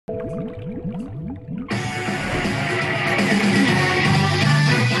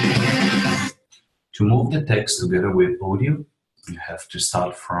To move the text together with audio, you have to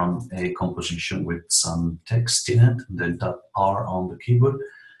start from a composition with some text in it, and then tap R on the keyboard,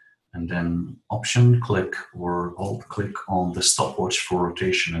 and then Option click or Alt click on the stopwatch for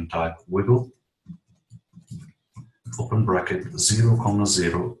rotation and type wiggle. Open bracket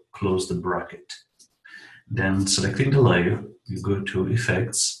 0,0, close the bracket. Then selecting the layer, you go to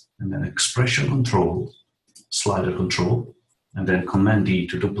Effects, and then Expression Control, Slider Control, and then Command D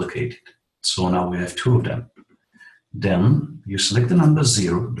to duplicate it. So now we have two of them. Then you select the number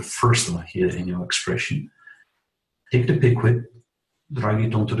 0, the first one here in your expression. Take the pick width, drag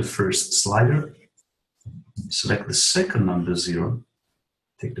it onto the first slider. Select the second number 0,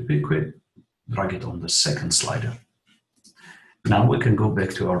 take the pick width, drag it on the second slider. Now we can go back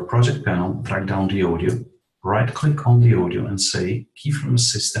to our project panel, drag down the audio, right click on the audio and say Keyframe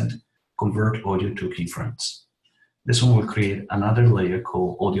Assistant, convert audio to keyframes. This one will create another layer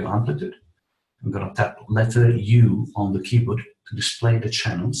called Audio Amplitude. I'm going to tap letter U on the keyboard to display the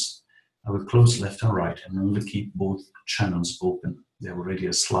channels. I will close left and right and only keep both channels open. There's already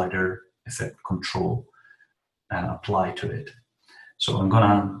a slider effect control applied to it. So I'm going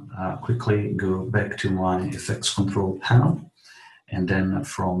to quickly go back to my effects control panel, and then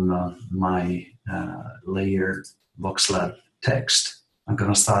from my layer VoxLab text, I'm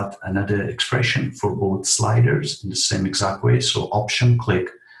going to start another expression for both sliders in the same exact way. So Option click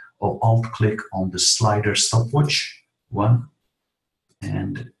or Alt click on the slider stopwatch, 1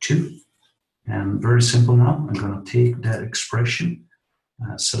 and 2. And very simple now, I'm going to take that expression,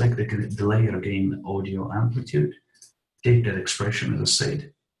 select the layer again, Audio Amplitude, take that expression as I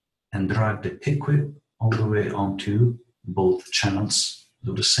said, and drag the pick width all the way onto both channels.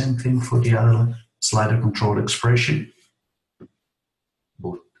 Do the same thing for the other slider control expression,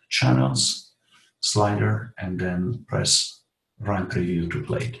 both channels, slider, and then press Run Preview to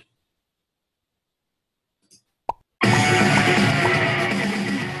play it.